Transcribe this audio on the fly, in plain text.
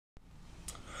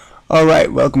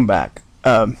Alright, welcome back.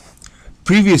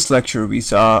 Previous lecture we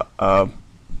saw a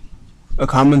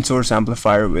common source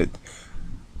amplifier with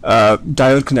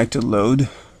diode connected load,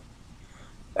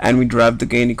 and we derived the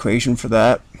gain equation for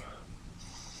that.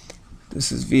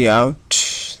 This is V out,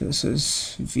 this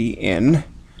is V in,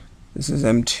 this is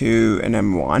M2 and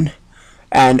M1,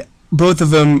 and both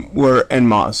of them were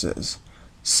NMOSs.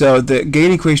 So the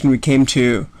gain equation we came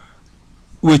to,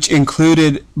 which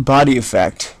included body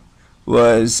effect,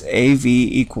 was AV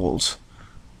equals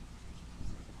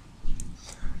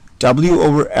W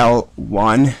over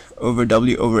L1 over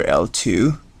W over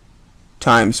L2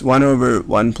 times 1 over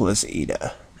 1 plus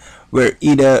eta, where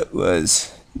eta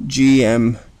was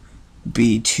GMB2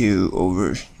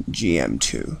 over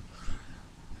GM2.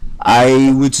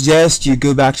 I would suggest you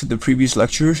go back to the previous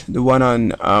lecture, the one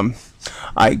on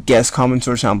I guess common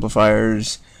source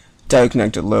amplifiers, diode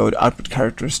connected load, output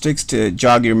characteristics, to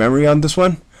jog your memory on this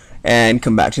one and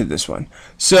come back to this one.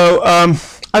 So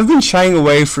I've been shying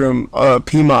away from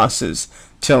PMOSs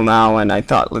till now, and I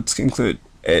thought let's conclude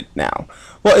it now.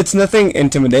 Well, it's nothing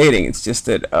intimidating, it's just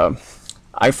that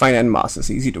I find NMOSs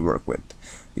easy to work with.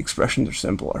 The expressions are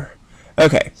simpler.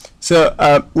 Okay, so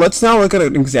let's now look at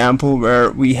an example where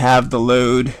we have the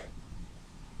load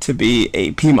to be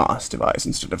a PMOS device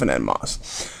instead of an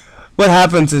NMOS. What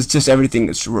happens is just everything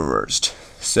is reversed.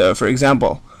 So for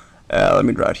example, let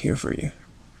me draw it here for you.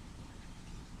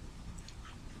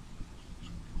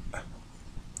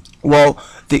 Well,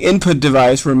 the input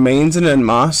device remains an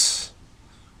NMOS.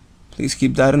 Please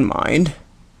keep that in mind.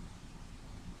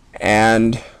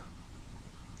 And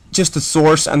just the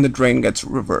source and the drain get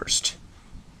reversed.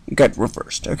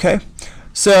 Okay?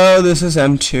 So this is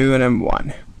M2 and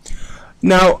M1.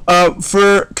 Now,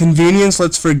 for convenience,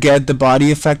 let's forget the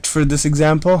body effect for this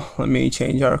example. Let me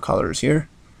change our colors here.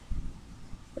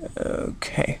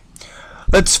 Okay.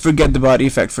 Let's forget the body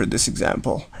effect for this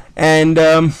example. And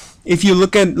if you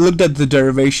looked at the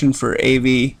derivation for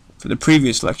AV for the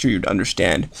previous lecture, you'd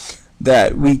understand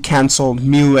that we canceled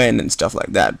mu n and stuff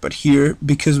like that. But here,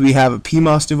 because we have a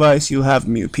PMOS device, you'll have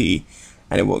mu p,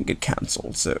 and it won't get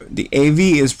canceled. So the AV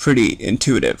is pretty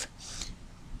intuitive.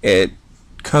 It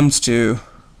comes to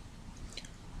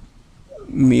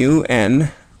mu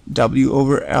n W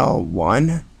over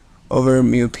L1 over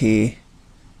mu p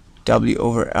W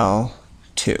over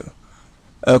L2.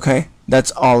 Okay,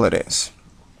 that's all it is.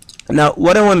 Now,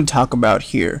 what I want to talk about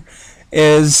here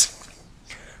is,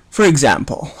 for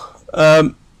example,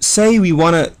 say we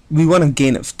want a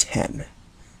gain of 10.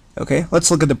 Okay, let's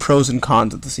look at the pros and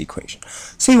cons of this equation.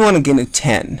 Say we want a gain of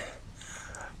 10,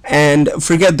 and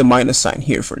forget the minus sign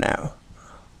here for now.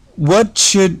 What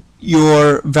should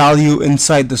your value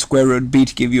inside the square root be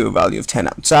to give you a value of 10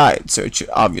 outside? So it should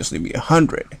obviously be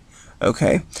 100.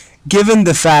 Okay, given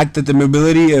the fact that the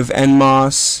mobility of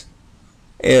NMOS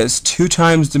is 2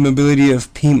 times the mobility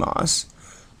of PMOS,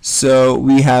 so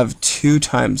we have 2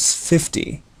 times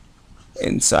 50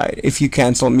 inside. If you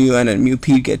cancel mu n and mu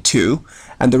p, you get 2,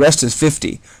 and the rest is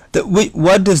 50.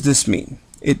 What does this mean?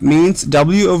 It means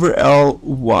W over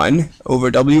L1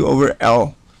 over W over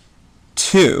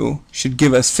L2 should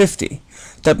give us 50.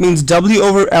 That means W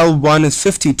over L1 is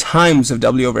 50 times of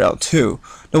W over L2.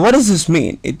 Now what does this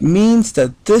mean? It means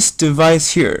that this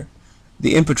device here,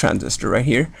 the input transistor right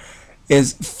here,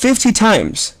 is 50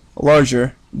 times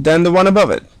larger than the one above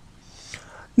it.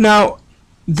 Now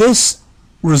this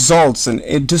results in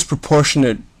a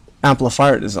disproportionate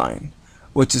amplifier design,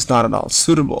 which is not at all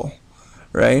suitable,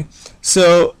 right?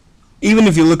 So even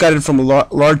if you look at it from a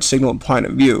large signal point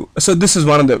of view, so this is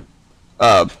one of the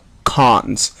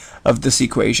cons of this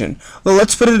equation. Well,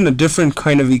 let's put it in a different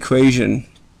kind of equation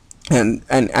and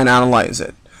analyze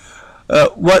it.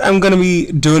 What I'm going to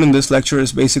be doing in this lecture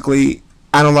is basically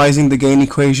analyzing the gain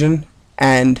equation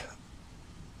and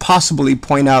possibly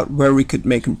point out where we could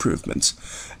make improvements.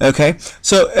 Okay,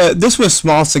 so this was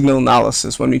small signal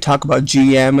analysis. When we talk about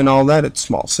GM and all that, it's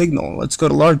small signal. Let's go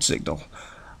to large signal.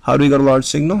 How do we go to large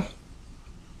signal?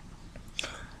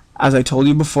 As I told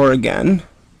you before again,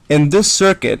 in this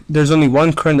circuit, there's only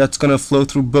one current that's going to flow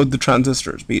through both the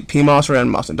transistors, be it PMOS or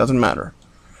NMOS, it doesn't matter.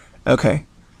 Okay,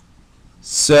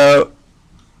 so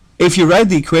if you write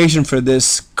the equation for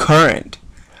this current,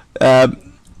 what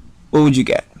would you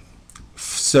get?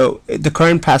 So the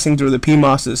current passing through the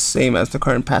PMOS is same as the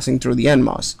current passing through the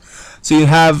NMOS. So you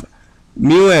have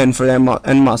mu n for the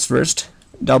NMOS first,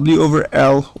 W over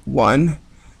L1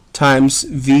 times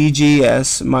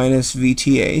VGS minus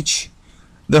VTH,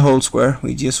 the whole square,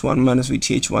 VGS1 minus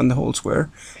VTH1, the whole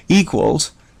square,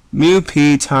 equals mu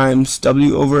p times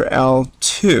W over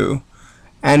L2,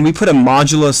 and we put a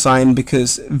modulo sign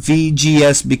because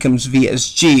VGS becomes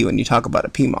VSG when you talk about a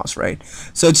PMOS, right?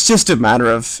 So it's just a matter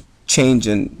of change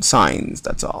in signs,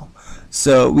 that's all.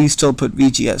 So we still put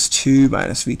VGS2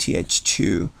 minus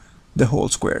VTH2 the whole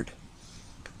squared.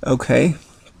 Okay,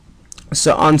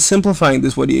 so on simplifying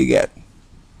this, what do you get?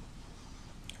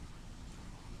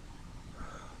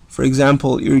 For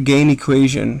example, your gain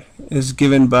equation is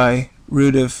given by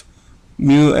root of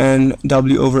mu n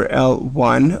W over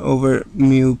L1 over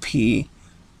mu p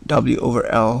W over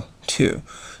L2.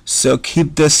 So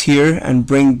keep this here and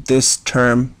bring this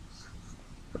term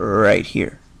right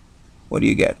here. What do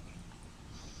you get?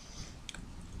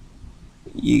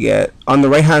 You get, on the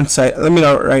right hand side, let me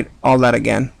not write all that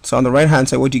again. So on the right hand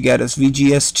side, what you get is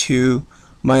VGS2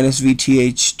 minus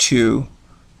VTH2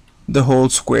 the whole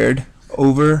squared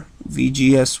over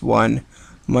VGS1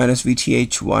 minus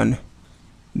VTH1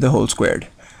 the whole squared.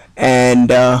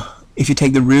 And if you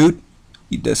take the root,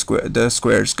 the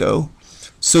squares go.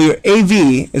 So your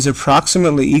AV is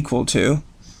approximately equal to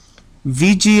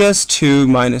VGS2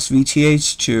 minus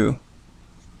VTH2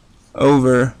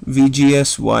 over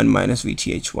VGS1 minus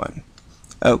VTH1.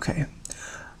 Okay.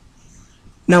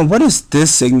 Now what does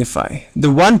this signify? The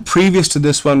one previous to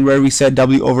this one where we said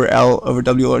W over L over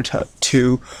W over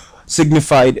 2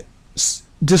 signified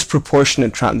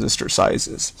disproportionate transistor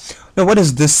sizes. Now what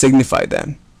does this signify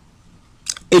then?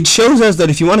 It shows us that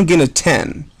if you want to gain a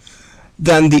 10,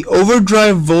 then the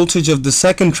overdrive voltage of the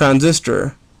second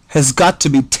transistor has got to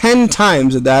be 10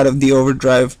 times that of the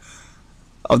overdrive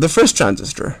of the first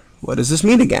transistor. What does this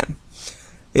mean again?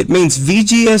 It means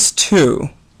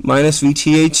VGS2 minus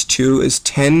VTH2 is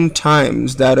 10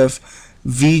 times that of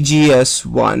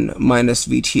VGS1 minus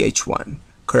VTH1,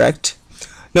 correct?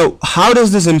 Now, how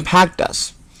does this impact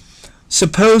us?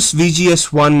 Suppose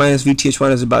VGS1 minus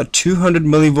VTH1 is about 200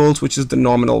 millivolts, which is the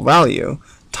nominal value,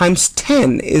 times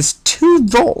 10 is 2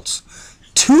 volts.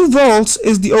 2 volts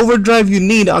is the overdrive you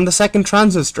need on the second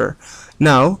transistor.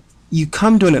 Now, you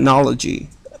come to an analogy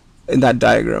in that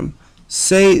diagram.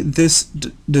 Say this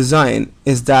design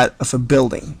is that of a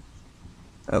building,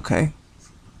 okay?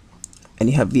 And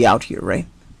you have the out here, right?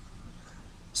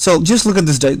 So just look at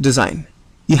this design.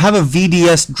 You have a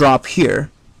VDS drop here,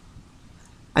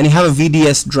 and you have a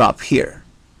VDS drop here.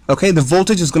 Okay, the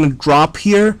voltage is going to drop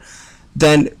here,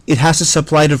 then it has to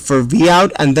supply it for V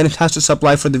out, and then it has to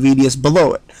supply for the VDS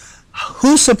below it.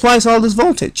 Who supplies all this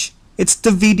voltage? It's the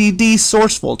VDD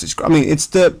source voltage. I mean, it's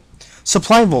the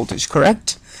supply voltage,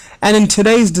 correct? And in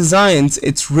today's designs,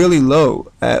 it's really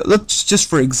low. Let's just,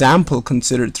 for example,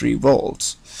 consider 3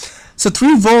 volts. So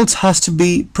 3 volts has to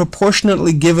be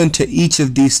proportionately given to each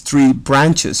of these 3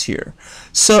 branches here.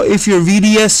 So if your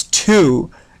VDS2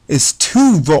 is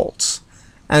 2 volts,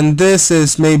 and this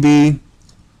is maybe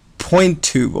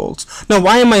 0.2 volts. Now,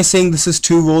 why am I saying this is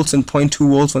 2 volts and 0.2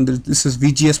 volts when this is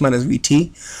VGS minus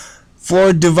VT?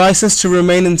 For devices to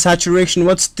remain in saturation,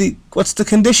 what's the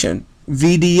condition?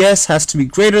 VDS has to be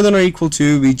greater than or equal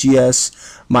to VGS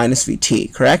minus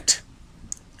VT, correct?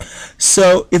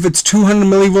 So if it's 200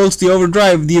 millivolts the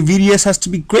overdrive, the VDS has to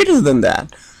be greater than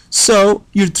that. So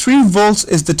your 3 volts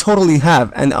is the total you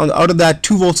have, and out of that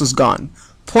 2 volts is gone.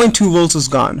 0.2 volts is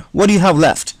gone. What do you have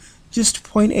left? Just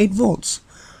 0.8 volts.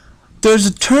 There's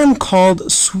a term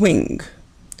called swing.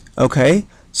 Okay?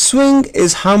 Swing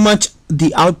is how much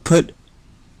the output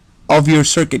of your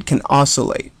circuit can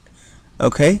oscillate.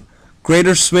 Okay?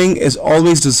 Greater swing is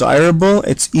always desirable.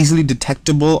 It's easily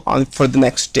detectable for the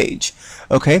next stage.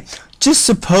 Okay? Just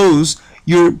suppose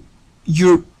you're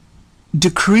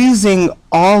decreasing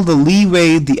all the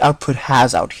leeway the output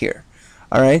has out here.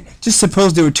 Alright? Just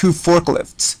suppose there were 2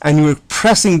 forklifts and you were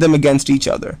pressing them against each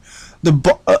other.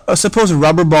 Suppose a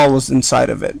rubber ball was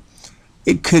inside of it.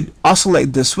 It could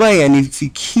oscillate this way, and if you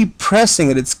keep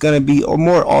pressing it, it's going to be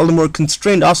all the more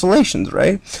constrained oscillations,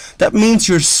 right? That means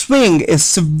your swing is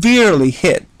severely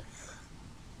hit.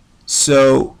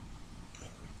 So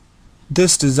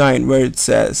this design where it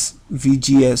says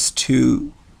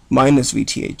VGS2 minus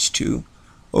VTH2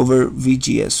 over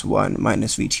VGS1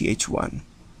 minus VTH1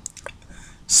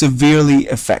 severely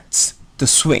affects the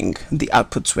swing, the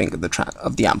output swing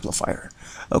of the amplifier.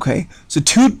 Okay, so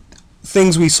 2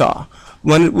 things we saw.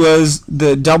 One, it was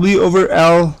the W over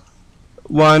L1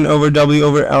 over W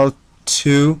over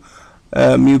L2,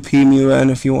 mu P, mu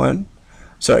N if you want.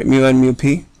 Sorry, mu N, mu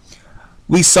P.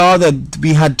 We saw that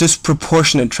we had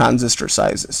disproportionate transistor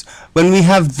sizes. When we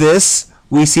have this,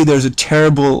 we see there's a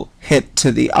terrible hit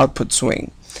to the output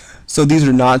swing. So these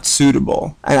are not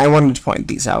suitable, and I wanted to point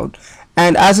these out.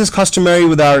 And as is customary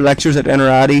with our lectures at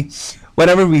NRADI,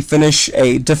 whenever we finish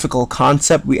a difficult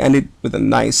concept, we end it with a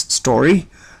nice story.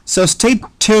 So stay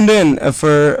tuned. tuned in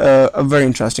for a very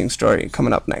interesting story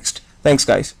coming up next. Thanks,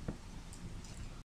 guys.